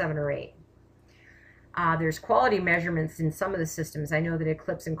more than 7 or 8. There's quality measurements in some of the systems. I know that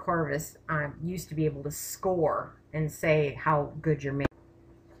Eclipse and Corvus used to be able to score and say how good you're making.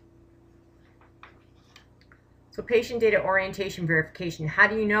 So patient data orientation verification, how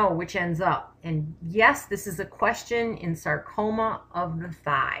do you know which end's up? And yes, this is a question in sarcoma of the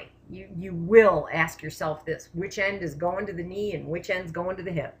thigh. You will ask yourself this, which end is going to the knee and which end's going to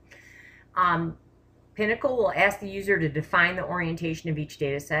the hip? Pinnacle will ask the user to define the orientation of each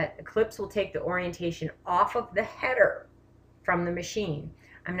data set. Eclipse will take the orientation off of the header from the machine.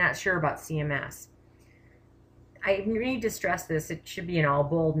 I'm not sure about CMS. I need to stress this, it should be in all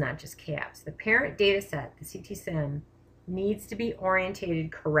bold, not just caps. The parent data set, the CT sim, needs to be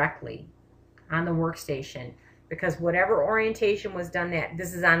orientated correctly on the workstation, because whatever orientation was done,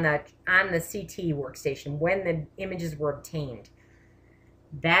 this is on the CT workstation when the images were obtained.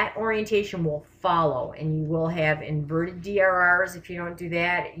 That orientation will follow, and you will have inverted DRRs if you don't do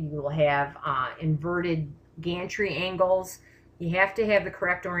that. You will have inverted gantry angles. You have to have the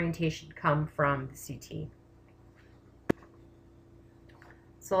correct orientation come from the CT.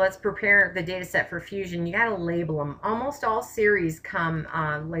 So let's prepare the data set for fusion. You got to label them. Almost all series come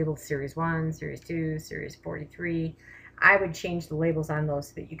labeled Series 1, Series 2, Series 43. I would change the labels on those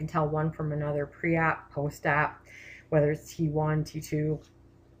so that you can tell one from another, pre-op, post-op, whether it's T1, T2.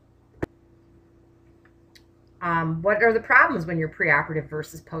 What are the problems when you're preoperative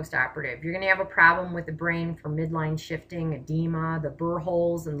versus postoperative? You're going to have a problem with the brain for midline shifting, edema, the burr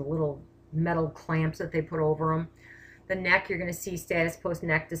holes, and the little metal clamps that they put over them. The neck, you're going to see status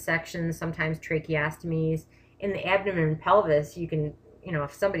post-neck dissections, sometimes tracheostomies. In the abdomen and pelvis, you can,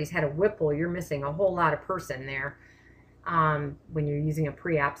 if somebody's had a Whipple, you're missing a whole lot of person there when you're using a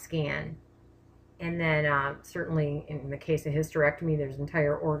pre-op scan. And then certainly in the case of hysterectomy, there's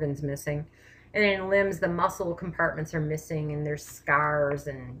entire organs missing. And in limbs, the muscle compartments are missing, and there's scars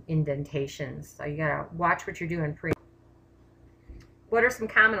and indentations. So you got to watch what you're doing pre. What are some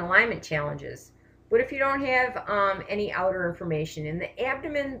common alignment challenges? What if you don't have any outer information? In the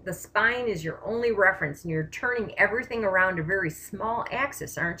abdomen, the spine is your only reference, and you're turning everything around a very small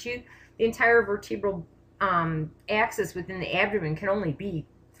axis, aren't you? The entire vertebral axis within the abdomen can only be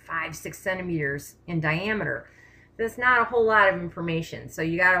 5-6 centimeters in diameter. That's not a whole lot of information, so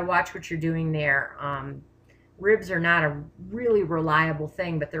you got to watch what you're doing there. Ribs are not a really reliable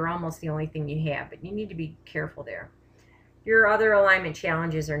thing, but they're almost the only thing you have, but you need to be careful there. Your other alignment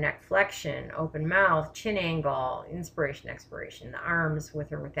challenges are neck flexion, open mouth, chin angle, inspiration, expiration, the arms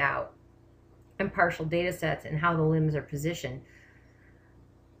with or without, and partial data sets and how the limbs are positioned.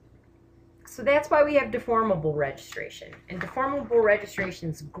 So that's why we have deformable registration. And deformable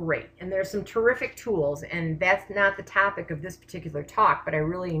registration is great. And there's some terrific tools, and that's not the topic of this particular talk, but I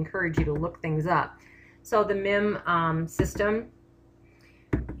really encourage you to look things up. So the MIM system,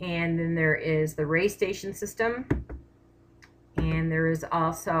 and then there is the Ray Station system, and there is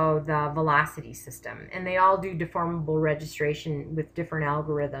also the Velocity system. And they all do deformable registration with different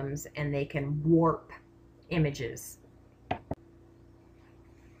algorithms, and they can warp images.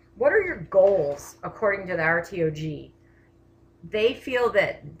 What are your goals according to the RTOG? They feel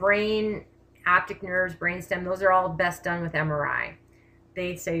that brain, optic nerves, brainstem, those are all best done with MRI.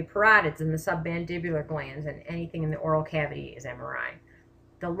 They say parotids and the submandibular glands and anything in the oral cavity is MRI.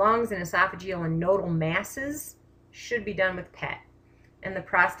 The lungs and esophageal and nodal masses should be done with PET. And the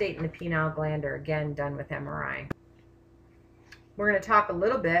prostate and the penile gland are again done with MRI. We're going to talk a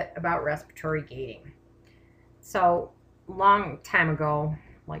little bit about respiratory gating. So, long time ago,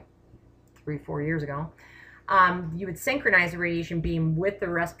 like 3-4 years ago, you would synchronize the radiation beam with the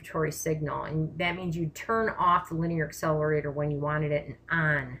respiratory signal, and that means you turn off the linear accelerator when you wanted it and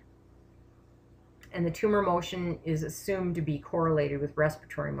on. And the tumor motion is assumed to be correlated with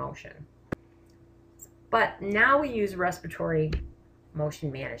respiratory motion. But now we use respiratory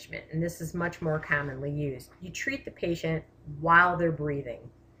motion management, and this is much more commonly used. You treat the patient while they're breathing,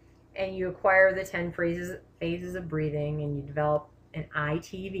 and you acquire the 10 phases of breathing, and you develop an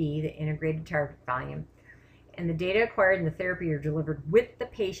ITV, the integrated target volume. And the data acquired in the therapy are delivered with the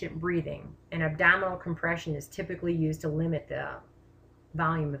patient breathing, and abdominal compression is typically used to limit the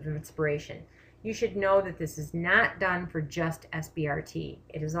volume of inspiration. You should know that this is not done for just SBRT.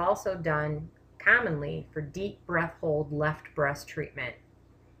 It is also done commonly for deep breath hold left breast treatment.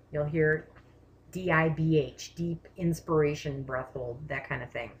 You'll hear DIBH, deep inspiration breath hold, that kind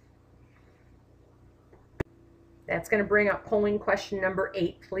of thing. That's going to bring up polling question number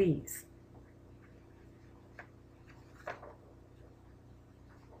 8, please.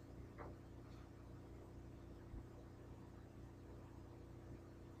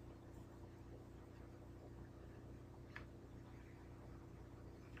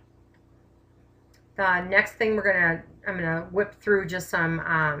 The next thing I'm gonna whip through just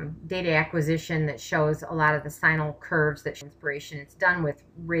some data acquisition that shows a lot of the sinal curves that show inspiration. It's done with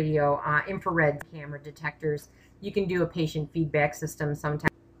radio infrared camera detectors. You can do a patient feedback system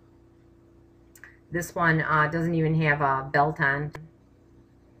sometimes. This one doesn't even have a belt on.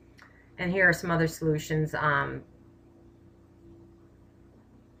 And here are some other solutions. The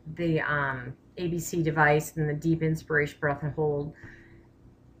ABC device and the deep inspiration breath and hold.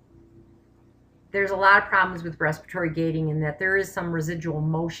 There's a lot of problems with respiratory gating in that there is some residual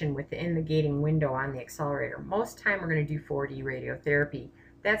motion within the gating window on the accelerator. Most time we're going to do 4D radiotherapy.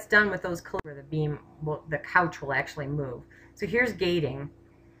 That's done with those where the beam, the couch will actually move. So here's gating.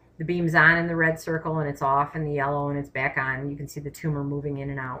 The beam's on in the red circle and it's off in the yellow and it's back on. You can see the tumor moving in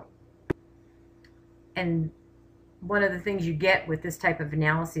and out. And one of the things you get with this type of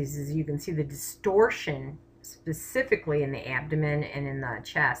analysis is you can see the distortion specifically in the abdomen and in the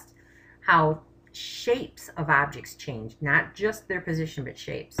chest, how shapes of objects change, not just their position, but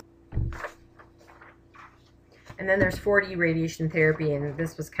shapes. And then there's 4D radiation therapy, and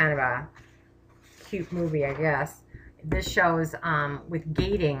this was kind of a cute movie, I guess. This shows with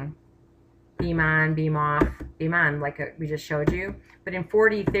gating, beam on, beam off, beam on, like we just showed you. But in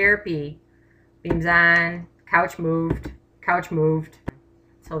 4D therapy, beams on, couch moved,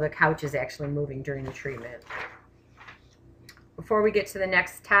 so the couch is actually moving during the treatment. Before we get to the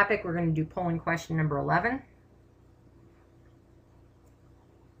next topic, we're going to do polling question number 11.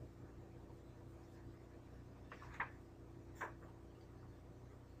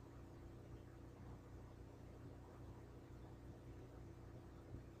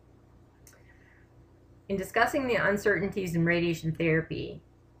 In discussing the uncertainties in radiation therapy,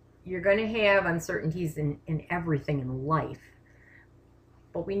 you're going to have uncertainties in everything in life.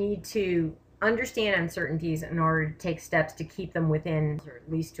 But we need to understand uncertainties in order to take steps to keep them within, or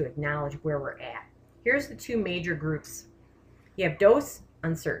at least to acknowledge where we're at. Here's the two major groups. You have dose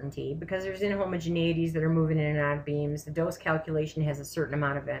uncertainty, because there's inhomogeneities that are moving in and out of beams. The dose calculation has a certain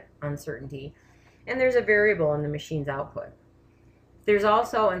amount of uncertainty, and there's a variable in the machine's output. There's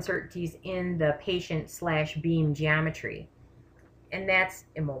also uncertainties in the patient/beam geometry, and that's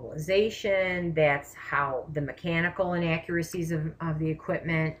immobilization, that's how the mechanical inaccuracies of the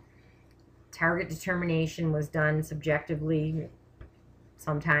equipment. Target determination was done subjectively.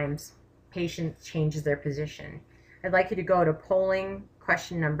 Sometimes patient changes their position. I'd like you to go to polling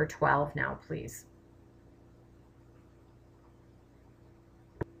question number 12 now, please.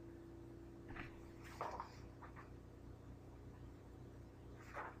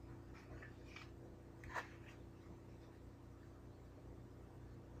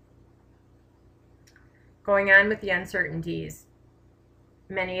 Going on with the uncertainties.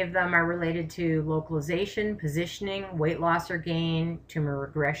 Many of them are related to localization, positioning, weight loss or gain, tumor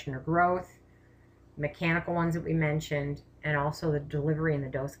regression or growth, mechanical ones that we mentioned, and also the delivery and the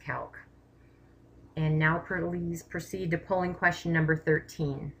dose calc. And now please proceed to polling question number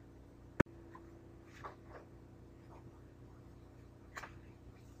 13.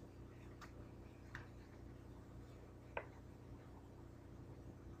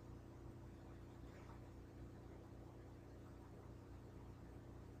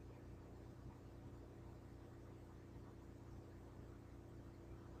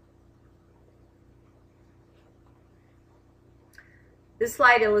 This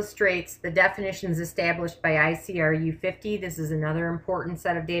slide illustrates the definitions established by ICRU 50. This is another important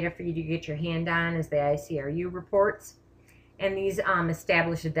set of data for you to get your hand on, is the ICRU reports. And these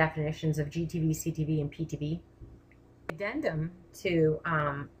establish the definitions of GTV, CTV, and PTV. Addendum to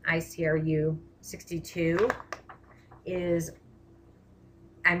ICRU 62 is,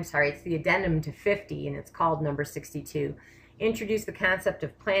 it's the addendum to 50, and it's called number 62. Introduce the concept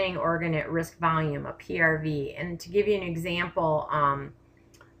of planning organ at risk volume, a PRV. And to give you an example,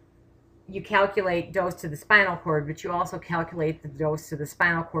 you calculate dose to the spinal cord, but you also calculate the dose to the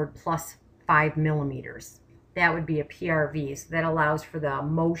spinal cord plus 5 millimeters. That would be a PRV, so that allows for the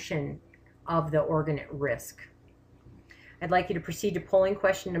motion of the organ at risk. I'd like you to proceed to polling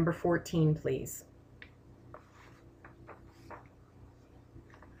question number 14, please.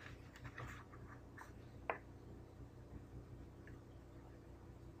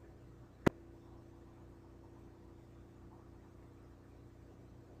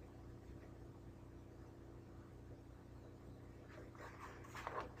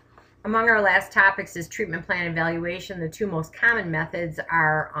 Among our last topics is treatment plan evaluation. The two most common methods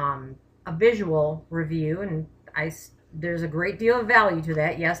are a visual review, and there's a great deal of value to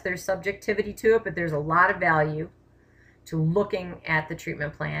that. Yes, there's subjectivity to it, but there's a lot of value to looking at the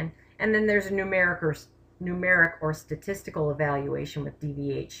treatment plan. And then there's a numeric or statistical evaluation with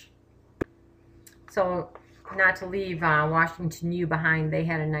DVH. So not to leave Washington U behind, they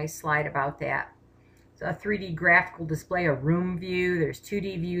had a nice slide about that. A 3D graphical display, a room view. There's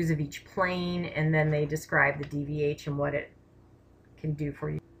 2D views of each plane, and then they describe the DVH and what it can do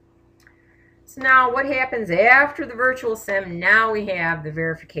for you. So now what happens after the virtual sim? Now we have the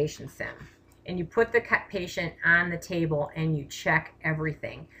verification sim. And you put the patient on the table and you check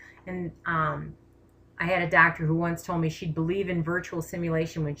everything. And I had a doctor who once told me she'd believe in virtual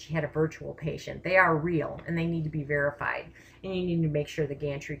simulation when she had a virtual patient. They are real and they need to be verified. And you need to make sure the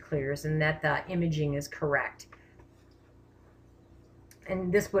gantry clears and that the imaging is correct.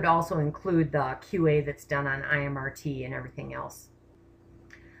 And this would also include the QA that's done on IMRT and everything else.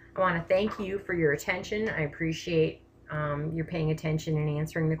 I want to thank you for your attention. I appreciate your paying attention and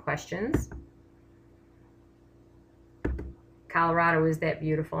answering the questions. Colorado is that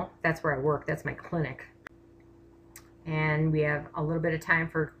beautiful. That's where I work. That's my clinic. And we have a little bit of time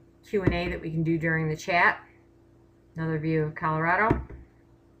for Q&A that we can do during the chat. Another view of Colorado.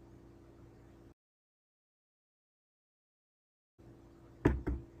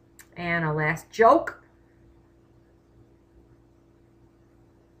 And a last joke.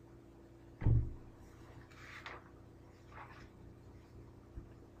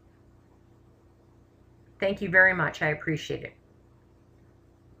 Thank you very much. I appreciate it.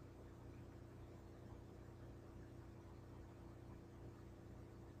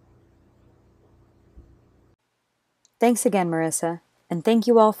 Thanks again, Marissa, and thank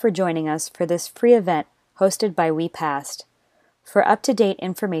you all for joining us for this free event hosted by WePast. For up-to-date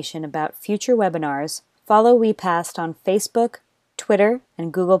information about future webinars, follow WePast on Facebook, Twitter,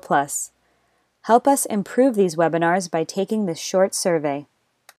 and Google+. Help us improve these webinars by taking this short survey.